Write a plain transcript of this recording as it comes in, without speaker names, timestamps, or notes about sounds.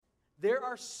there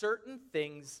are certain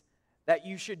things that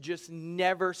you should just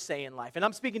never say in life. And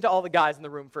I'm speaking to all the guys in the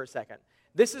room for a second.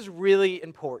 This is really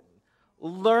important.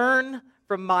 Learn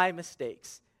from my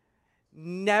mistakes.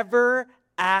 Never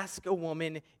ask a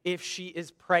woman if she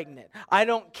is pregnant. I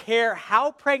don't care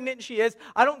how pregnant she is.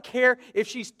 I don't care if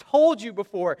she's told you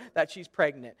before that she's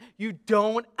pregnant. You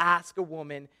don't ask a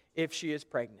woman if she is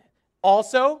pregnant.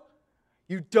 Also,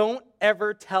 you don't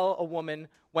ever tell a woman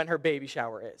when her baby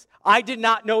shower is. I did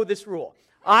not know this rule.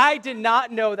 I did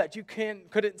not know that you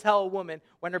couldn't tell a woman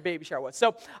when her baby shower was.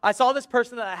 So I saw this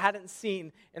person that I hadn't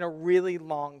seen in a really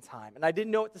long time, and I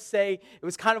didn't know what to say. It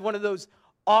was kind of one of those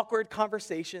awkward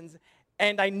conversations,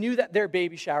 and I knew that their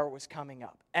baby shower was coming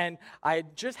up. And I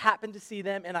just happened to see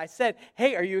them, and I said,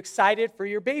 "Hey, are you excited for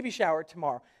your baby shower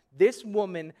tomorrow?" This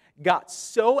woman got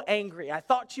so angry. I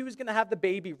thought she was going to have the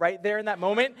baby right there in that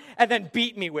moment and then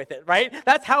beat me with it, right?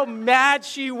 That's how mad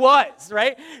she was,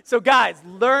 right? So guys,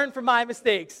 learn from my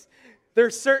mistakes.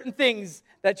 There's certain things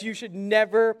that you should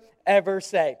never, ever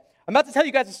say. I'm about to tell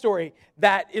you guys a story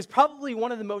that is probably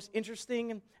one of the most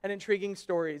interesting and intriguing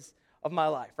stories of my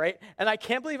life, right? And I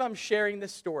can't believe I'm sharing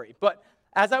this story, but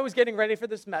as I was getting ready for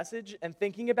this message and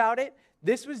thinking about it,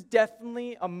 this was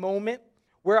definitely a moment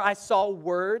where I saw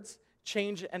words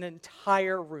change an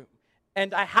entire room.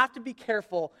 And I have to be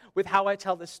careful with how I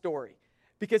tell this story,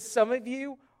 because some of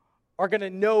you are going to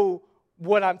know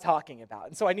what I'm talking about.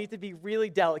 And so I need to be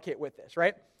really delicate with this,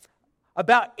 right?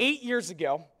 About 8 years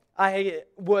ago, I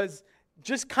was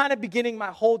just kind of beginning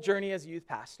my whole journey as a youth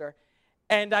pastor,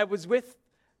 and I was with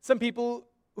some people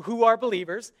who are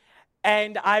believers,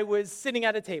 and I was sitting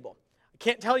at a table. I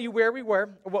can't tell you where we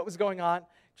were or what was going on,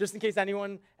 just in case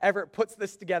anyone ever puts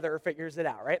this together or figures it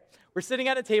out, right? We're sitting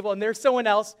at a table, and there's someone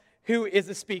else who is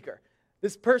a speaker.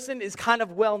 This person is kind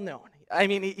of well-known. I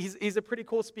mean, he's a pretty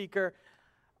cool speaker,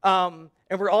 and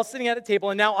we're all sitting at a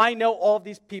table, and now I know all of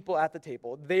these people at the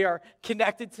table. They are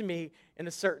connected to me in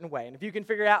a certain way, and if you can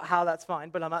figure out how, that's fine,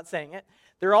 but I'm not saying it.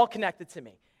 They're all connected to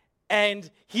me, and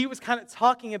he was kind of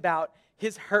talking about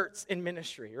his hurts in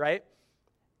ministry, right?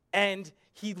 And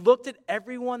he looked at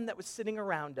everyone that was sitting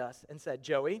around us and said,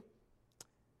 "Joey,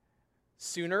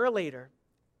 sooner or later,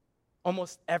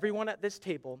 almost everyone at this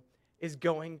table is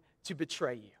going to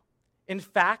betray you. In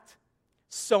fact,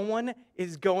 someone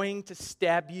is going to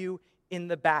stab you in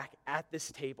the back at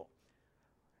this table."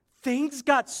 Things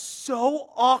got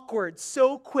so awkward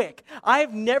so quick.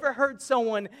 I've never heard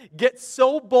someone get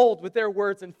so bold with their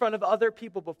words in front of other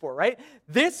people before, right?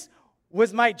 This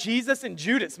was my Jesus and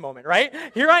Judas moment, right?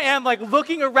 Here I am, like,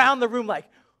 looking around the room like,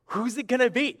 who's it going to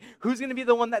be? Who's going to be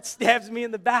the one that stabs me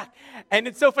in the back? And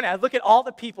it's so funny. I look at all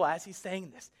the people as he's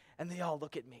saying this, and they all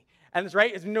look at me. And it's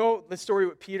right, as you know the story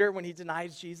with Peter when he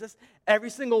denies Jesus, every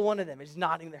single one of them is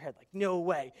nodding their head like, no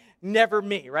way, never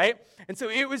me, right? And so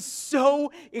it was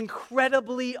so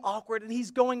incredibly awkward, and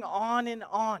he's going on and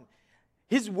on.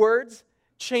 His words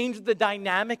changed the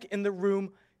dynamic in the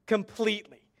room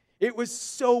completely. It was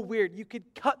so weird. You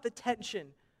could cut the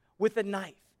tension with a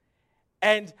knife.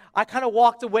 And I kind of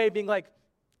walked away being like,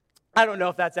 I don't know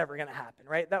if that's ever going to happen,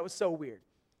 right? That was so weird.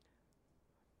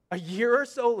 A year or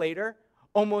so later,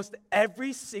 almost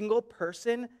every single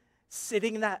person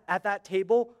sitting at that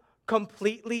table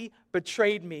completely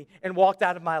betrayed me and walked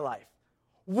out of my life.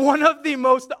 One of the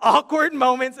most awkward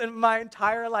moments in my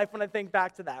entire life when I think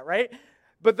back to that, right?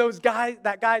 But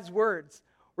that guy's words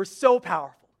were so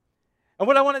powerful. And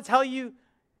what I want to tell you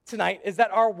tonight is that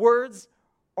our words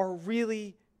are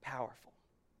really powerful.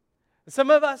 Some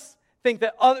of us think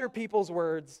that other people's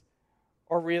words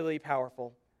are really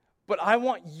powerful, but I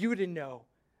want you to know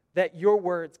that your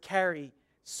words carry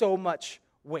so much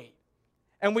weight.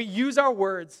 And we use our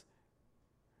words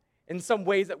in some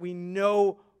ways that we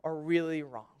know are really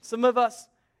wrong. Some of us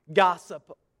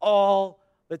gossip all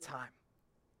the time.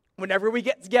 Whenever we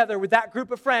get together with that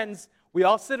group of friends, we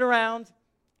all sit around,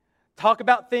 talk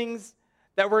about things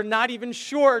that we're not even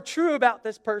sure are true about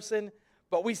this person,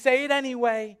 but we say it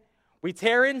anyway. We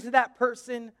tear into that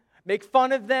person, make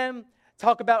fun of them,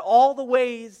 talk about all the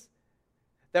ways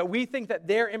that we think that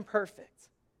they're imperfect.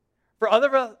 For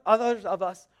others of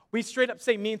us, we straight up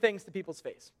say mean things to people's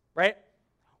face, right?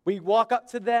 We walk up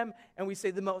to them and we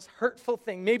say the most hurtful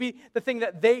thing, maybe the thing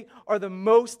that they are the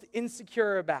most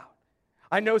insecure about.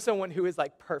 I know someone who is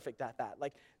like perfect at that.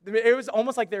 Like, it was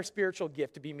almost like their spiritual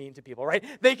gift to be mean to people, right?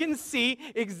 They can see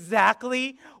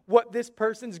exactly what this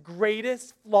person's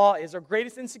greatest flaw is or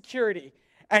greatest insecurity,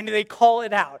 and they call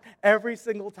it out every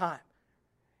single time.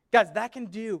 Guys, that can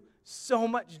do so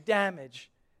much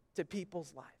damage to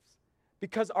people's lives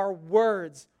because our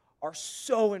words are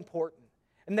so important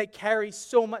and they carry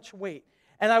so much weight.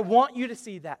 And I want you to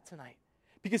see that tonight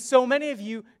Because so many of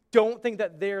you don't think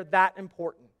that they're that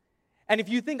important. And if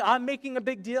you think I'm making a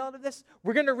big deal out of this,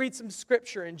 we're going to read some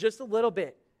scripture in just a little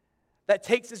bit that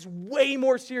takes this way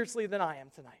more seriously than I am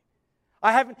tonight.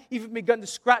 I haven't even begun to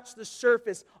scratch the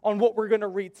surface on what we're going to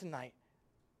read tonight,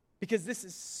 because this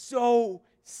is so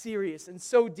serious and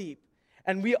so deep,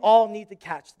 and we all need to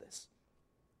catch this.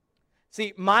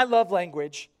 See, my love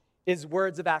language is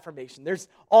words of affirmation. There's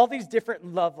all these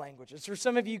different love languages. For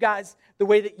some of you guys, the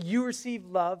way that you receive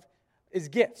love is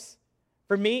gifts.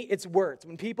 For me, it's words.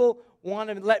 When people want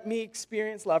to let me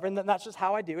experience love, and that's just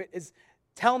how I do it, is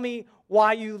tell me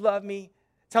why you love me,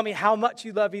 tell me how much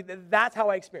you love me. That's how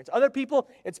I experience. Other people,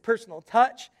 it's personal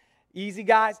touch. Easy,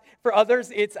 guys. For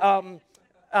others, it's,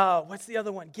 what's the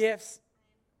other one? Gifts.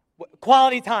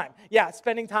 Quality time. Yeah,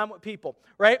 spending time with people,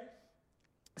 right?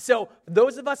 So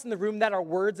those of us in the room that are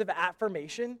words of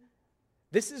affirmation,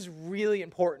 this is really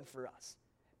important for us,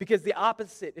 because the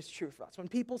opposite is true for us. When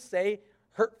people say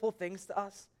hurtful things to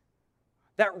us,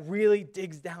 that really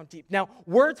digs down deep. Now,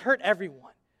 words hurt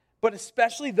everyone, but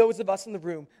especially those of us in the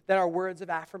room that are words of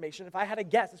affirmation. If I had to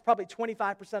guess, it's probably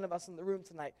 25% of us in the room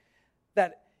tonight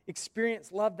that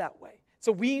experience love that way.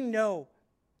 So we know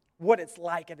what it's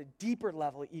like at a deeper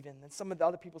level even than some of the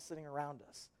other people sitting around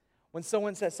us. When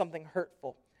someone says something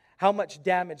hurtful, how much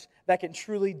damage that can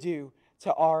truly do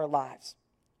to our lives.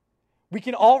 We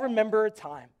can all remember a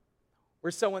time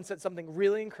where someone said something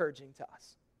really encouraging to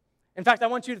us. In fact, I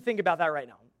want you to think about that right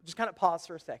now. Just kind of pause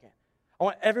for a second. I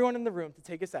want everyone in the room to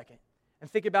take a second and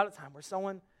think about a time where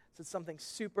someone said something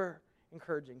super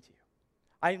encouraging to you.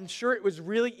 I'm sure it was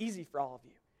really easy for all of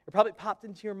you. It probably popped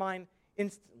into your mind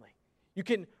instantly. You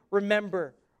can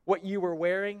remember what you were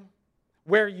wearing,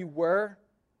 where you were,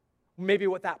 maybe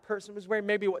what that person was wearing,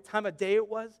 maybe what time of day it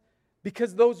was,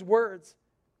 because those words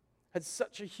had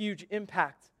such a huge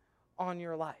impact on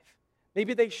your life.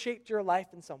 Maybe they shaped your life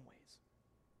in some ways.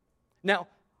 Now,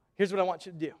 here's what I want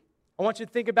you to do. I want you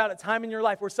to think about a time in your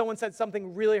life where someone said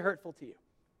something really hurtful to you.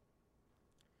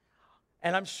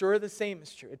 And I'm sure the same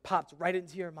is true. It popped right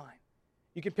into your mind.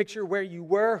 You can picture where you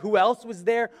were, who else was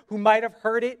there, who might have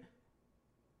heard it.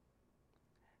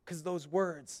 Because those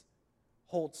words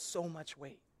hold so much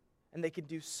weight, and they can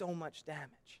do so much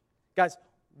damage. Guys,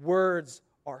 words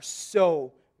are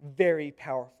so very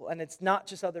powerful, and it's not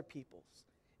just other people's.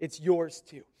 It's yours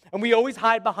too. And we always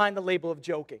hide behind the label of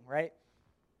joking, right?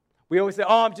 We always say,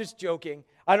 oh, I'm just joking.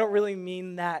 I don't really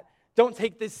mean that. Don't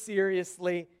take this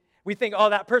seriously. We think, oh,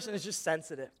 that person is just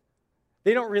sensitive.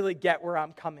 They don't really get where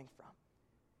I'm coming from.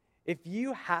 If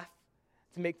you have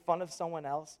to make fun of someone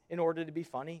else in order to be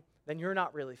funny, then you're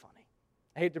not really funny.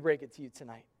 I hate to break it to you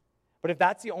tonight. But if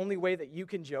that's the only way that you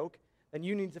can joke, then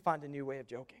you need to find a new way of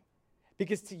joking.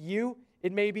 Because to you,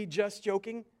 it may be just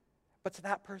joking, but to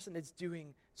that person, it's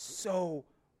doing so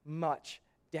much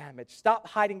damage. Stop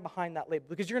hiding behind that label,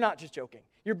 because you're not just joking.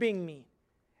 You're being mean,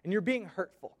 and you're being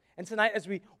hurtful. And tonight, as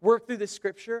we work through this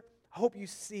scripture, I hope you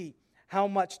see how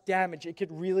much damage it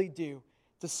could really do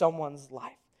to someone's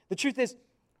life. The truth is,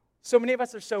 so many of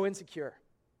us are so insecure,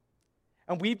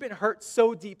 and we've been hurt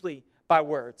so deeply by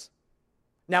words.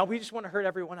 Now we just want to hurt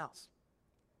everyone else.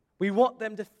 We want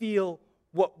them to feel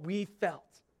what we felt.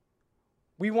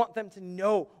 We want them to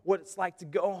know what it's like to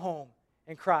go home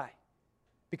and cry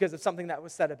because of something that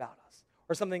was said about us,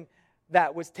 or something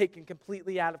that was taken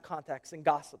completely out of context and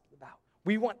gossiped about.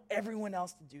 We want everyone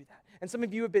else to do that. And some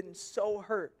of you have been so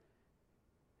hurt.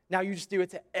 Now you just do it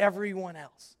to everyone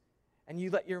else. And you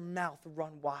let your mouth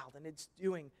run wild, and it's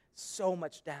doing so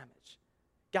much damage.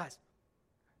 Guys,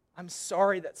 I'm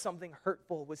sorry that something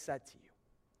hurtful was said to you.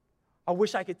 I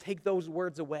wish I could take those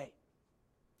words away,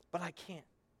 but I can't.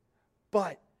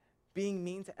 But being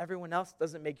mean to everyone else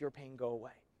doesn't make your pain go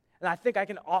away. And I think I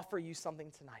can offer you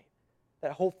something tonight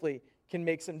that hopefully can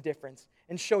make some difference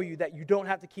and show you that you don't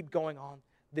have to keep going on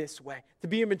this way. To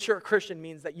be a mature Christian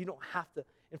means that you don't have to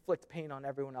inflict pain on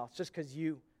everyone else just because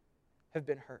you have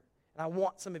been hurt. And I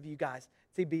want some of you guys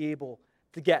to be able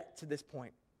to get to this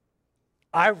point.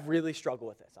 I really struggle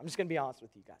with this. I'm just going to be honest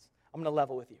with you guys. I'm going to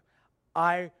level with you.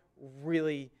 I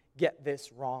really get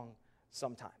this wrong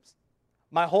sometimes.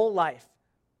 My whole life,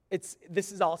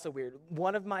 this is also weird.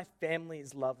 One of my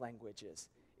family's love languages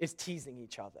is teasing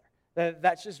each other.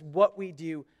 That's just what we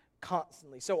do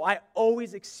constantly. So I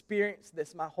always experienced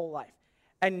this my whole life.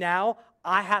 And now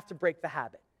I have to break the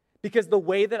habit, because the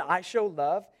way that I show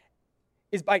love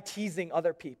is by teasing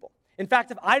other people. In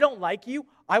fact, if I don't like you,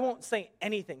 I won't say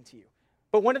anything to you.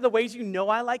 But one of the ways you know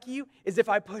I like you is if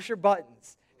I push your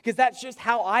buttons, because that's just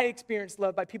how I experience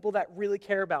love, by people that really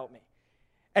care about me.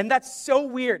 And that's so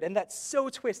weird, and that's so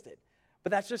twisted,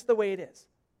 but that's just the way it is.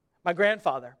 My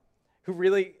grandfather, who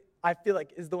really I feel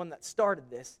like is the one that started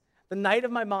this. The night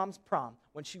of my mom's prom,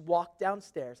 when she walked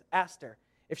downstairs, asked her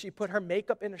if she put her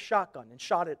makeup in a shotgun and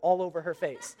shot it all over her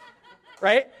face.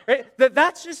 Right?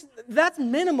 That's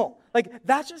minimal. Like,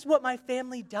 that's just what my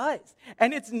family does.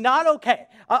 And it's not okay.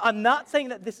 I'm not saying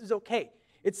that this is okay.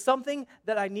 It's something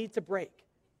that I need to break.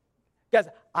 Guys,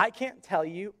 I can't tell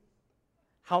you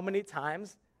how many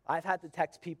times I've had to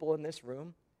text people in this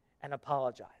room and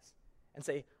apologize and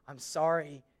say, I'm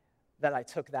sorry that I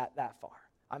took that far.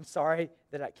 I'm sorry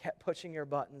that I kept pushing your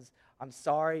buttons. I'm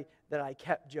sorry that I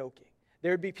kept joking.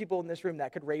 There would be people in this room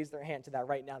that could raise their hand to that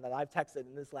right now that I've texted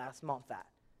in this last month at.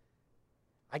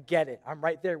 I get it. I'm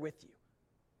right there with you.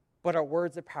 But our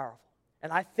words are powerful.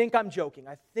 And I think I'm joking.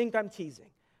 I think I'm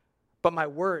teasing. But my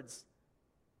words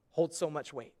hold so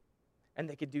much weight. And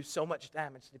they could do so much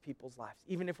damage to people's lives,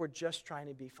 even if we're just trying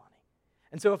to be funny.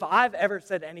 And so if I've ever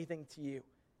said anything to you,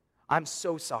 I'm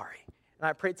so sorry. And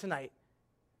I pray tonight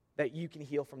that you can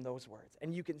heal from those words.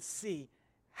 And you can see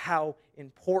how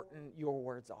important your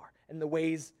words are and the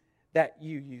ways that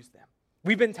you use them.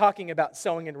 We've been talking about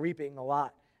sowing and reaping a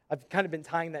lot. I've kind of been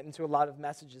tying that into a lot of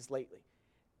messages lately.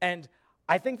 And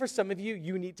I think for some of you,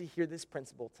 you need to hear this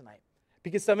principle tonight.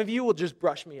 Because some of you will just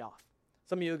brush me off.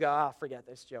 Some of you will go, forget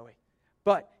this, Joey.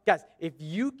 But guys, if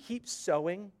you keep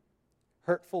sowing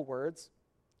hurtful words,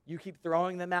 you keep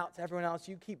throwing them out to everyone else,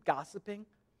 you keep gossiping,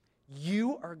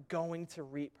 you are going to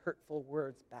reap hurtful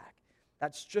words back.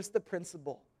 That's just the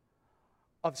principle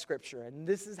of Scripture, and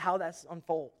this is how that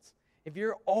unfolds. If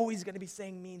you're always going to be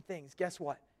saying mean things, guess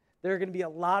what? There are going to be a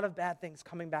lot of bad things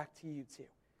coming back to you too.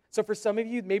 So for some of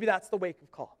you, maybe that's the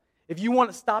wake-up call. If you want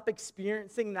to stop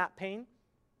experiencing that pain,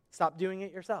 stop doing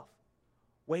it yourself.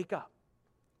 Wake up.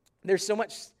 There's so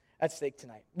much at stake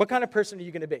tonight. What kind of person are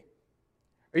you going to be?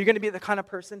 Are you going to be the kind of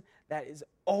person that is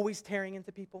always tearing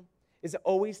into people? Is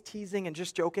always teasing and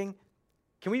just joking?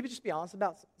 Can we just be honest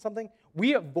about something?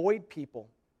 We avoid people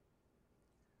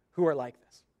who are like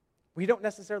this. We don't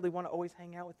necessarily want to always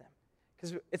hang out with them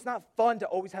because it's not fun to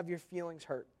always have your feelings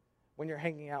hurt when you're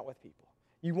hanging out with people.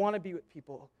 You want to be with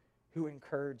people who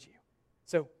encourage you.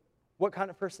 So what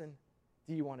kind of person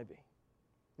do you want to be?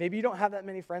 Maybe you don't have that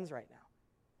many friends right now.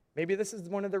 Maybe this is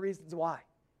one of the reasons why.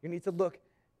 You need to look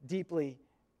deeply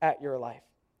at your life.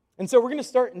 And so we're going to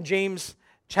start in James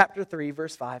chapter 3,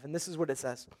 verse 5, and this is what it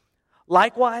says.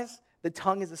 Likewise, the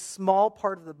tongue is a small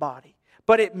part of the body,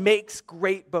 but it makes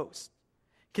great boast.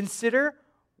 Consider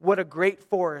what a great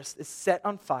forest is set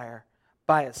on fire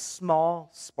by a small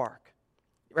spark.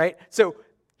 Right? So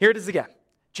here it is again.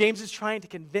 James is trying to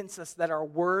convince us that our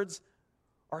words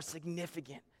are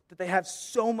significant, that they have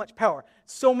so much power.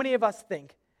 So many of us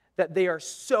think that they are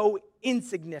so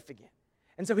insignificant.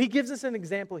 And so he gives us an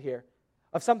example here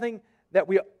of something that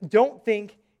we don't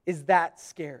think is that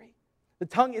scary. The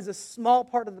tongue is a small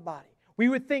part of the body. We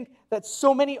would think that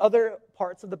so many other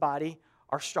parts of the body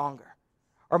are stronger,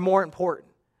 are more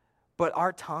important. But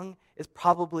our tongue is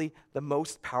probably the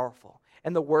most powerful.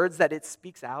 And the words that it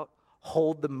speaks out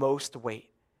hold the most weight.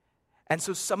 And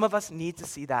so some of us need to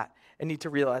see that and need to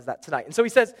realize that tonight. And so he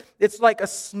says, it's like a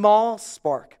small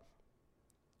spark.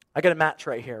 I got a match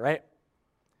right here, right?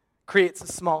 Creates a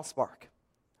small spark.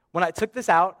 When I took this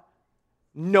out,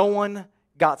 no one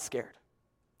got scared.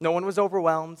 No one was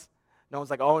overwhelmed. No one's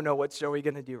like, oh no, what's Joey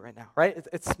going to do right now, right?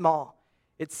 It's small.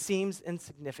 It seems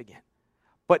insignificant.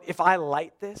 But if I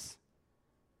light this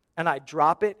and I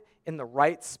drop it in the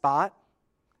right spot,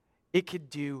 it could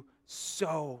do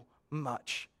so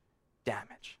much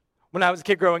damage. When I was a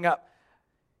kid growing up,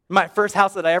 my first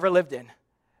house that I ever lived in,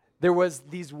 there was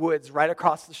these woods right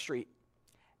across the street.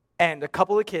 And a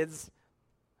couple of kids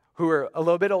who were a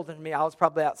little bit older than me, I was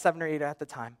probably about 7 or 8 at the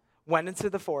time, went into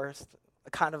the forest,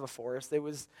 kind of a forest. It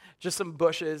was just some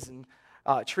bushes and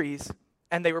trees,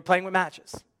 and they were playing with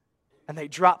matches. And they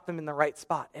dropped them in the right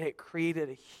spot, and it created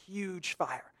a huge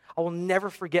fire. I will never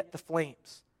forget the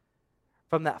flames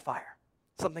from that fire.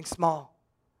 Something small,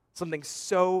 something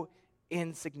so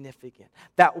insignificant.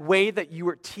 That way that you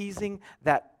were teasing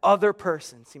that other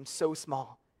person seems so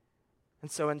small and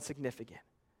so insignificant.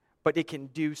 But it can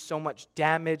do so much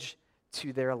damage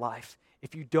to their life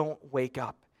if you don't wake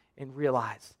up and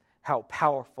realize how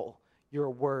powerful your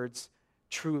words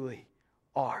truly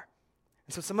are.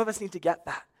 And so some of us need to get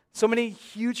that. So many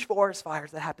huge forest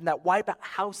fires that happen that wipe out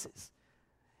houses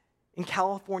in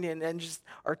California and just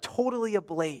are totally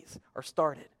ablaze are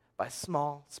started by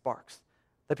small sparks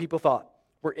that people thought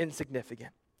were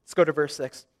insignificant. Let's go to verse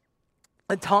 6.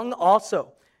 The tongue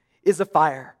also is a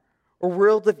fire, a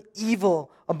world of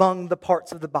evil among the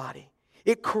parts of the body.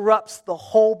 It corrupts the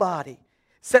whole body,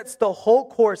 sets the whole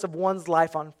course of one's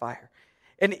life on fire,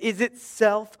 and is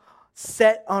itself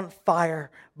set on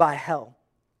fire by hell.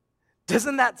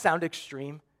 Doesn't that sound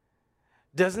extreme?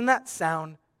 Doesn't that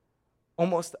sound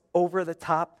almost over the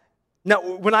top? Now,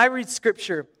 when I read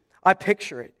scripture, I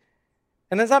picture it.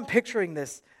 And as I'm picturing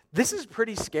this is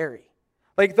pretty scary.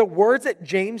 Like the words that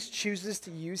James chooses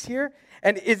to use here,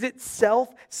 and is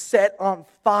itself set on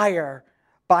fire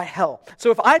by hell.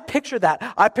 So if I picture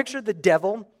that, I picture the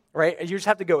devil, right? You just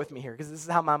have to go with me here because this is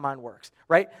how my mind works,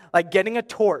 right? Like getting a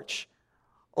torch,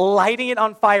 lighting it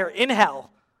on fire in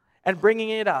hell, and bringing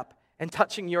it up and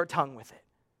touching your tongue with it.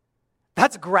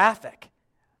 That's graphic.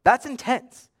 That's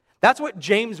intense. That's what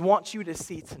James wants you to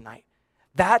see tonight.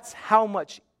 That's how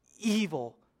much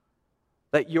evil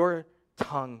that your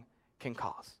tongue can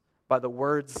cause by the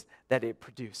words that it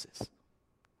produces.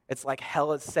 It's like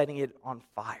hell is setting it on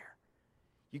fire.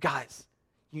 You guys,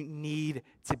 you need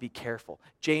to be careful.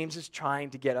 James is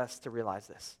trying to get us to realize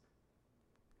this.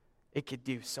 It could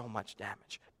do so much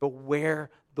damage. Beware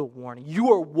the warning.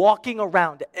 You are walking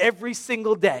around every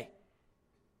single day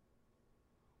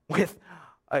with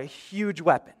a huge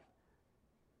weapon.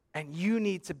 And you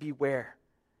need to beware.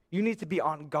 You need to be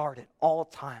on guard at all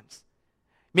times.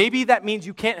 Maybe that means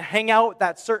you can't hang out with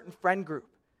that certain friend group.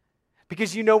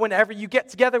 Because you know whenever you get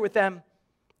together with them,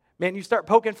 man, you start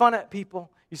poking fun at people.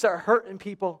 You start hurting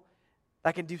people.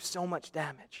 That can do so much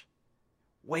damage.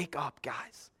 Wake up,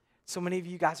 guys. So many of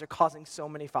you guys are causing so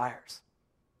many fires.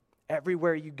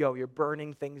 Everywhere you go, you're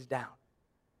burning things down.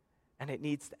 And it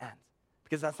needs to end.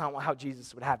 Because that's not how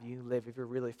Jesus would have you live if you're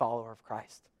really a follower of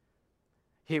Christ.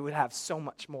 He would have so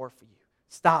much more for you.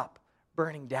 Stop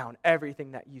burning down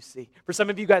everything that you see. For some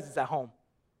of you guys, it's at home.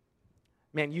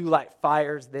 Man, you light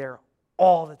fires there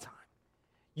all the time.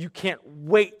 You can't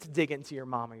wait to dig into your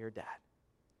mom or your dad.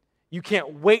 You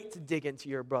can't wait to dig into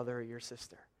your brother or your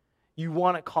sister. You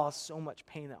want to cause so much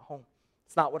pain at home.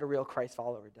 It's not what a real Christ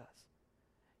follower does.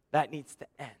 That needs to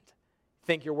end.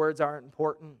 Think your words aren't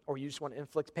important, or you just want to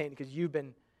inflict pain because you've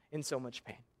been in so much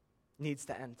pain. It needs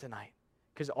to end tonight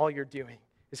because all you're doing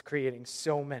is creating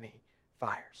so many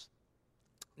fires.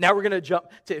 Now we're going to jump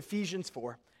to Ephesians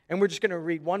 4, and we're just going to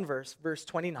read one verse, verse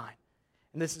 29.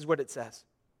 And this is what it says.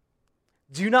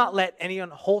 Do not let any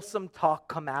unwholesome talk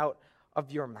come out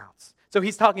of your mouths. So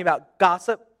he's talking about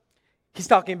gossip. He's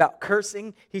talking about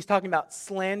cursing. He's talking about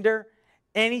slander.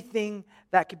 Anything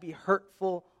that could be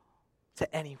hurtful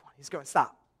to anyone. He's going,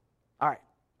 stop. All right.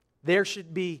 There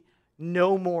should be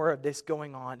no more of this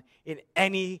going on in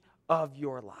any of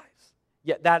your lives.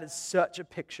 Yet that is such a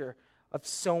picture of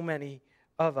so many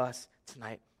of us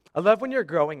tonight. I love when you're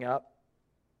growing up,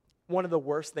 one of the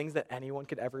worst things that anyone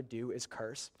could ever do is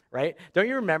curse, right? Don't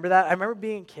you remember that? I remember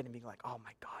being a kid and being like, oh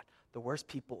my God, the worst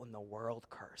people in the world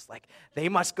curse. Like, they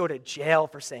must go to jail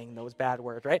for saying those bad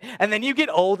words, right? And then you get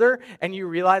older and you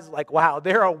realize, like, wow,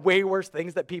 there are way worse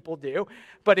things that people do.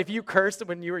 But if you cursed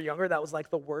when you were younger, that was like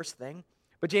the worst thing.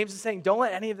 But James is saying, don't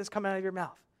let any of this come out of your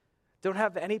mouth. Don't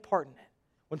have any part in it.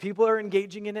 When people are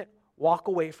engaging in it, walk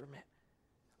away from it.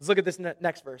 Let's look at this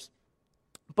next verse.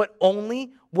 But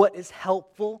only what is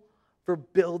helpful for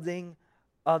building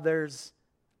others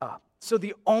up. So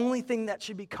the only thing that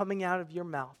should be coming out of your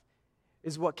mouth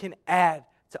is what can add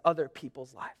to other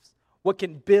people's lives, what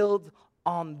can build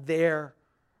on their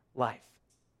life.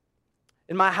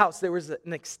 In my house, there was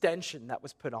an extension that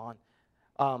was put on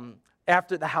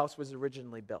after the house was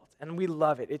originally built, and we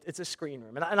love it. It's a screen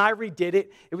room, and I redid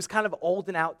it. It was kind of old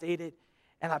and outdated,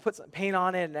 and I put some paint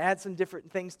on it and add some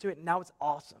different things to it, and now it's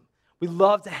awesome. We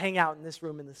love to hang out in this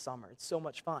room in the summer. It's so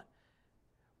much fun.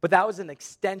 But that was an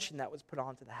extension that was put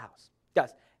onto the house.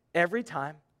 Guys, every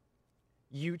time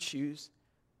you choose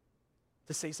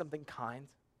to say something kind,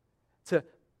 to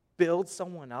build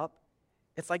someone up,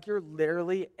 it's like you're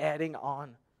literally adding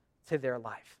on to their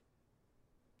life.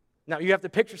 Now, you have to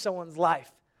picture someone's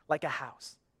life like a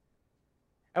house.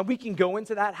 And we can go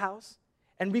into that house,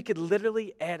 and we could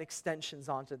literally add extensions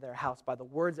onto their house by the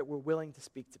words that we're willing to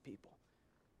speak to people.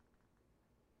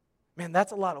 Man,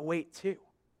 that's a lot of weight, too.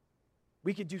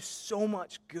 We could do so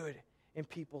much good in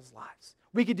people's lives.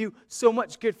 We could do so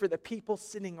much good for the people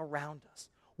sitting around us.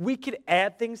 We could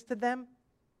add things to them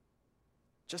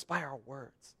just by our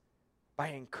words, by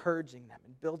encouraging them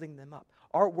and building them up.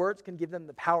 Our words can give them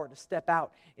the power to step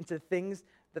out into things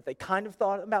that they kind of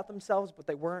thought about themselves, but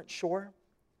they weren't sure.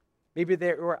 Maybe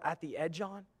they were at the edge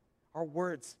on. Our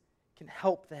words can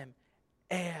help them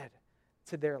add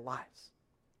to their lives.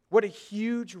 What a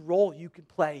huge role you could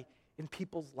play in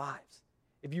people's lives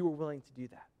if you were willing to do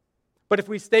that. But if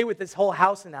we stay with this whole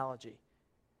house analogy,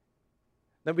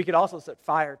 then we could also set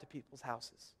fire to people's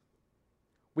houses.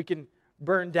 We can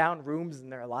burn down rooms in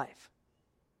their life.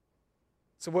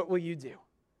 So what will you do?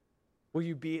 Will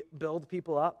you build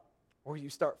people up, or will you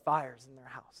start fires in their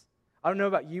house? I don't know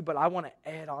about you, but I want to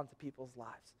add on to people's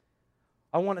lives.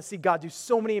 I want to see God do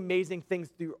so many amazing things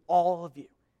through all of you.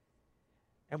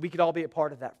 And we could all be a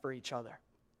part of that for each other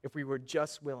if we were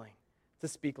just willing to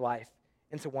speak life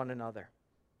into one another.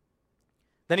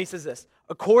 Then he says this,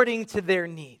 according to their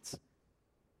needs,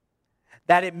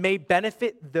 that it may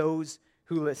benefit those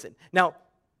who listen. Now,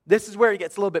 this is where it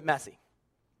gets a little bit messy.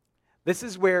 This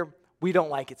is where we don't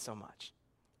like it so much.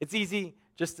 It's easy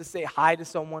just to say hi to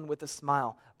someone with a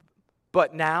smile.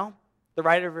 But now, the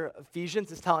writer of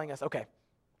Ephesians is telling us, okay,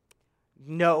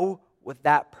 know what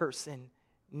that person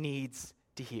needs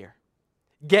to hear.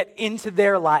 Get into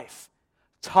their life.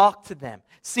 Talk to them.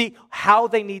 See how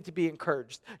they need to be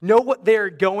encouraged. Know what they're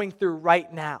going through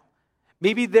right now.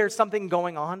 Maybe there's something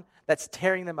going on that's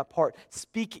tearing them apart.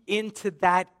 Speak into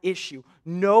that issue.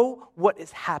 Know what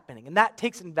is happening. And that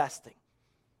takes investing.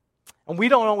 And we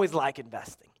don't always like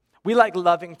investing. We like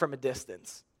loving from a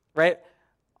distance, right?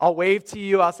 I'll wave to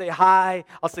you. I'll say hi.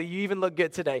 I'll say, you even look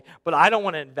good today. But I don't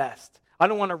want to invest. I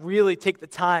don't want to really take the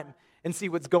time and see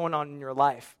what's going on in your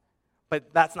life.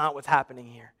 But that's not what's happening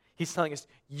here. He's telling us,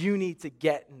 you need to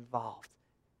get involved.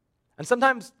 And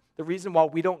sometimes the reason why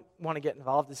we don't want to get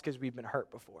involved is because we've been hurt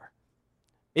before.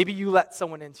 Maybe you let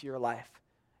someone into your life.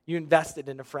 You invested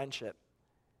in a friendship.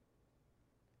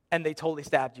 And they totally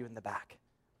stabbed you in the back.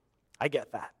 I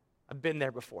get that. I've been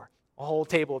there before. A whole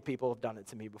table of people have done it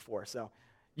to me before. So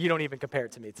you don't even compare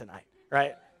it to me tonight,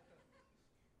 right?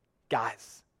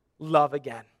 Guys, love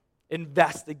again.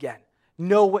 Invest again.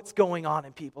 Know what's going on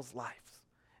in people's lives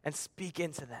and speak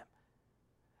into them.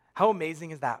 How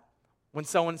amazing is that when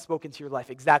someone spoke into your life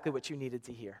exactly what you needed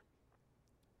to hear?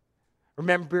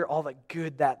 Remember all the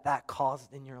good that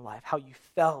caused in your life, how you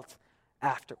felt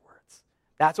afterwards.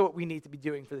 That's what we need to be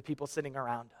doing for the people sitting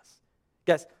around us.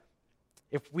 Guys,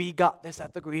 if we got this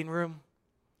at the green room,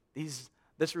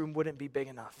 this room wouldn't be big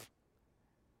enough.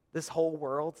 This whole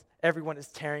world, everyone is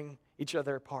tearing each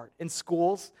other apart. In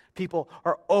schools, people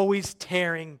are always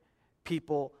tearing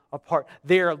people apart.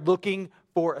 They are looking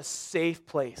for a safe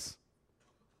place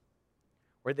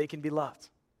where they can be loved,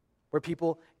 where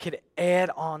people can add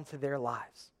on to their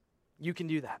lives. You can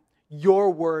do that. Your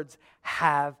words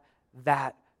have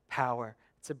that power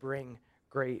to bring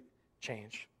great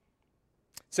change.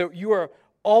 So you are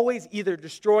always either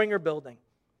destroying or building.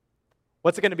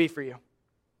 What's it going to be for you?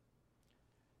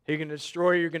 Are you going to destroy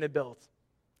or you're going to build?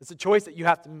 It's a choice that you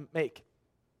have to make.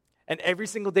 And every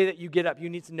single day that you get up, you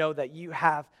need to know that you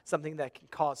have something that can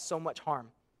cause so much harm,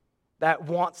 that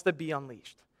wants to be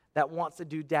unleashed, that wants to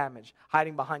do damage,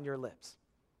 hiding behind your lips.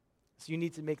 So you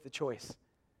need to make the choice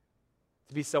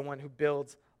to be someone who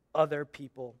builds other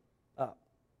people up.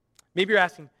 Maybe you're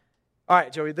asking, all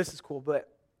right, Joey, this is cool, but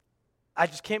I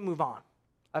just can't move on.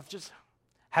 I've just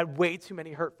had way too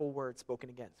many hurtful words spoken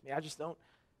against me. I just don't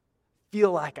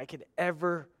feel like I could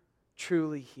ever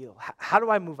truly heal. How do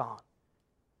I move on?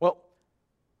 Well,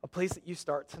 a place that you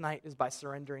start tonight is by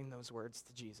surrendering those words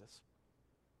to Jesus,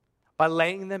 by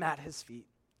laying them at his feet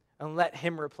and let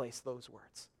him replace those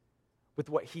words with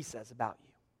what he says about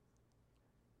you,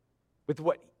 with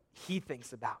what he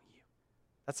thinks about you.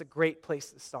 That's a great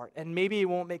place to start. And maybe it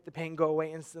won't make the pain go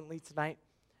away instantly tonight.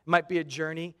 It might be a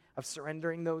journey of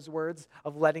surrendering those words,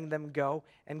 of letting them go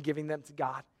and giving them to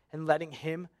God and letting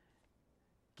him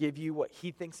give you what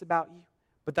he thinks about you.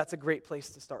 But that's a great place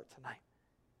to start tonight,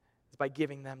 is by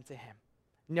giving them to him,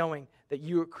 knowing that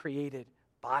you were created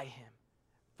by him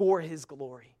for his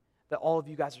glory, that all of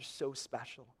you guys are so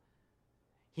special.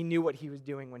 He knew what he was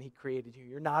doing when he created you.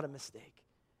 You're not a mistake.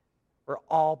 We're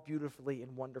all beautifully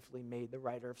and wonderfully made, the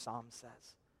writer of Psalms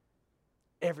says.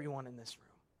 Everyone in this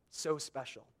room, so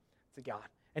special to God.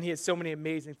 And he has so many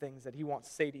amazing things that he wants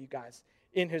to say to you guys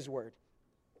in his word.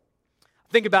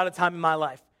 Think about a time in my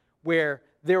life where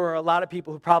there were a lot of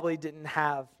people who probably didn't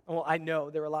have, well, I know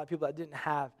there were a lot of people that didn't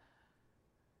have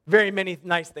very many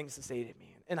nice things to say to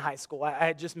me in high school. I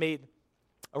had just made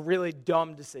a really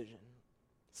dumb decision.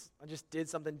 I just did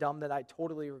something dumb that I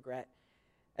totally regret.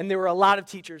 And there were a lot of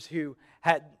teachers who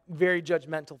had very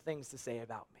judgmental things to say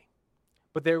about me.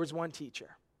 But there was one teacher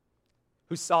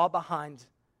who saw behind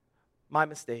my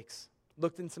mistakes,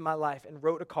 looked into my life, and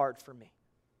wrote a card for me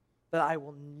that I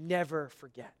will never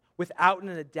forget, without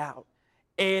a doubt,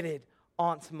 added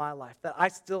onto my life, that I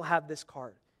still have this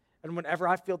card. And whenever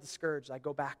I feel discouraged, I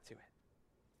go back to it.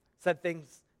 Said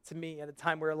things to me at a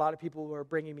time where a lot of people were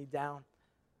bringing me down,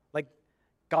 like,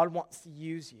 God wants to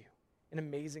use you in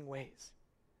amazing ways,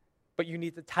 but you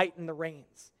need to tighten the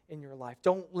reins in your life.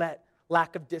 Don't let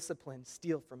lack of discipline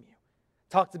steal from you.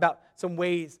 Talked about some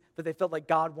ways that they felt like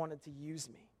God wanted to use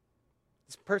me.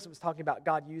 This person was talking about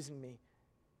God using me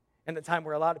in a time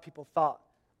where a lot of people thought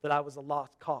that I was a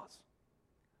lost cause.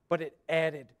 But it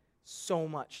added so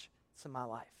much to my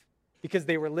life because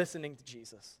they were listening to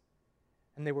Jesus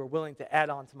and they were willing to add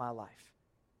on to my life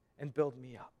and build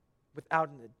me up. Without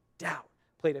a doubt,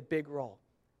 played a big role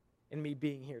in me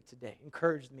being here today,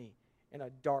 encouraged me in a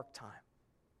dark time.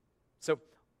 So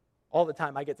all the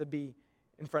time I get to be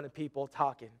in front of people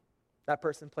talking. That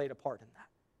person played a part in that.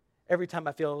 Every time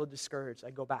I feel a little discouraged,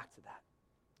 I go back to that.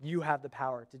 You have the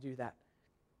power to do that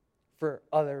for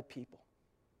other people.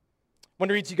 I want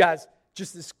to read to you guys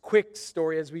just this quick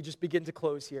story as we just begin to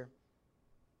close here.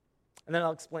 And then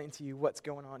I'll explain to you what's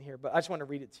going on here. But I just want to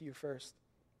read it to you first.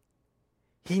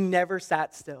 He never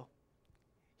sat still.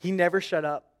 He never shut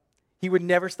up. He would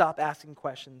never stop asking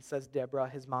questions, says Deborah,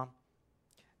 his mom.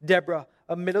 Deborah,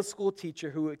 a middle school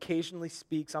teacher who occasionally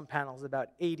speaks on panels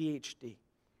about ADHD.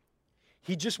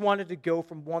 He just wanted to go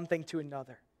from one thing to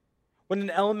another. When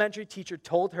an elementary teacher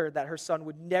told her that her son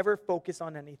would never focus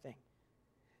on anything,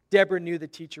 Deborah knew the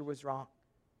teacher was wrong.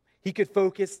 He could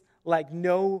focus like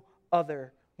no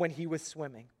other when he was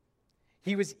swimming.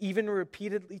 He was even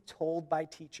repeatedly told by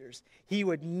teachers he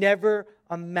would never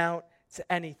amount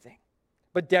to anything.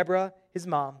 But Deborah, his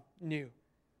mom, knew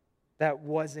that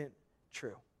wasn't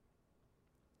true.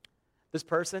 This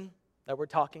person that we're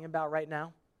talking about right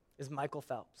now is Michael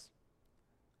Phelps.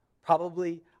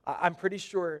 Probably, I'm pretty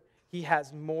sure he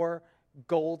has more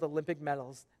gold Olympic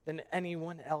medals than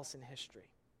anyone else in history.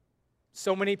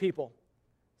 So many people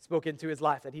spoke into his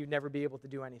life that he would never be able to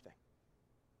do anything,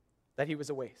 that he was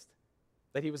a waste,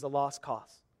 that he was a lost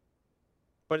cause.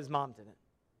 But his mom didn't.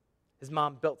 His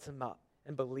mom built him up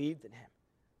and believed in him,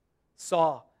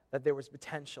 saw that there was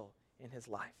potential in his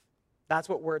life. That's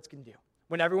what words can do.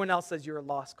 When everyone else says you're a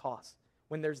lost cause,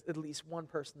 when there's at least one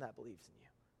person that believes in you,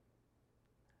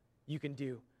 you can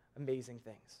do amazing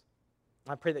things.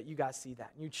 I pray that you guys see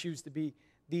that and you choose to be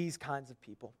these kinds of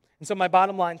people. And so my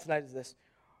bottom line tonight is this.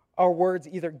 Our words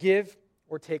either give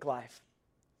or take life.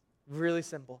 Really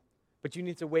simple. But you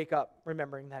need to wake up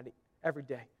remembering that every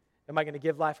day. Am I going to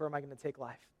give life or am I going to take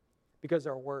life? Because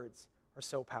our words are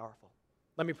so powerful.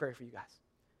 Let me pray for you guys.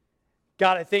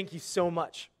 God, I thank you so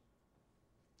much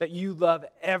that you love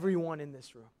everyone in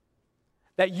this room.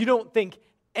 That you don't think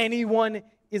anyone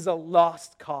is a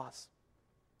lost cause.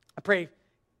 I pray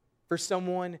for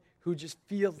someone who just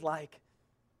feels like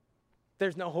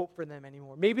there's no hope for them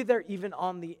anymore. Maybe they're even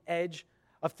on the edge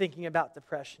of thinking about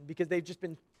depression because they've just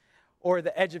been, or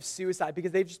the edge of suicide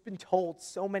because they've just been told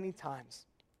so many times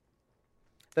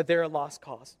that they're a lost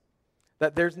cause,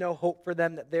 that there's no hope for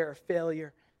them, that they're a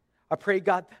failure. I pray,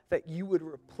 God, that you would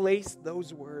replace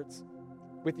those words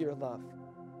with your love.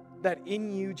 That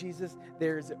in you, Jesus,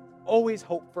 there is always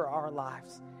hope for our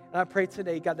lives. And I pray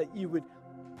today, God, that you would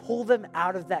pull them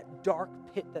out of that dark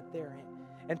pit that they're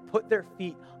in and put their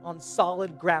feet on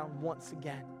solid ground once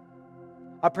again.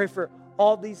 I pray for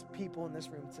all these people in this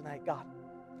room tonight, God,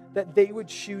 that they would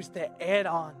choose to add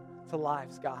on to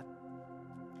lives, God.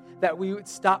 That we would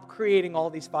stop creating all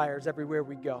these fires everywhere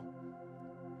we go,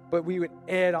 but we would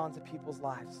add on to people's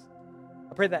lives.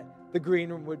 I pray that the green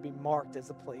room would be marked as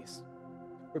a place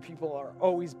where people are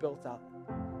always built up,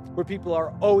 where people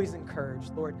are always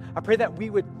encouraged, Lord. I pray that we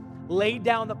would lay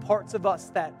down the parts of us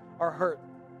that are hurt,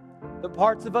 the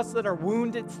parts of us that are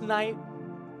wounded tonight,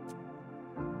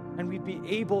 and we'd be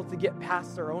able to get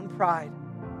past our own pride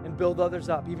and build others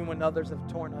up, even when others have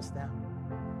torn us down.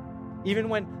 Even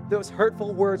when those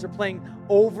hurtful words are playing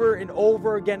over and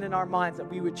over again in our minds, that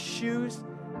we would choose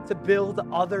to build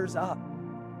others up,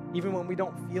 even when we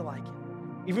don't feel like it.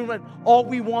 Even when all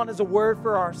we want is a word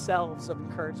for ourselves of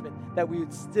encouragement, that we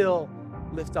would still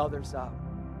lift others up.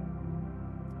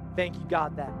 Thank you,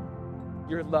 God, that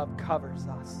your love covers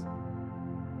us,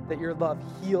 that your love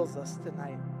heals us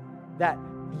tonight, that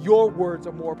your words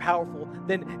are more powerful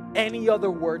than any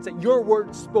other words, that your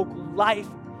words spoke life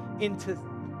into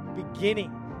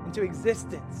beginning, into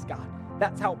existence, God.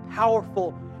 That's how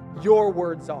powerful your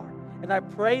words are. And I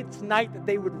pray tonight that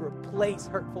they would replace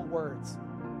hurtful words.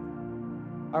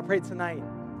 I pray tonight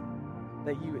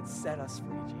that you would set us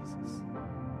free, Jesus.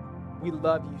 We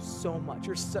love you so much.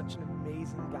 You're such an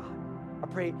amazing God. I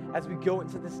pray as we go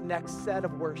into this next set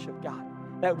of worship, God,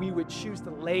 that we would choose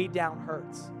to lay down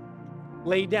hurts,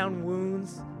 lay down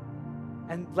wounds,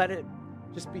 and let it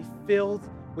just be filled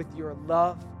with your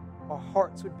love. Our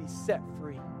hearts would be set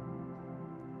free.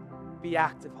 Be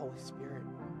active, Holy Spirit.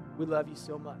 We love you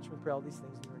so much. We pray all these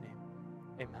things in your name.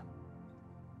 Amen.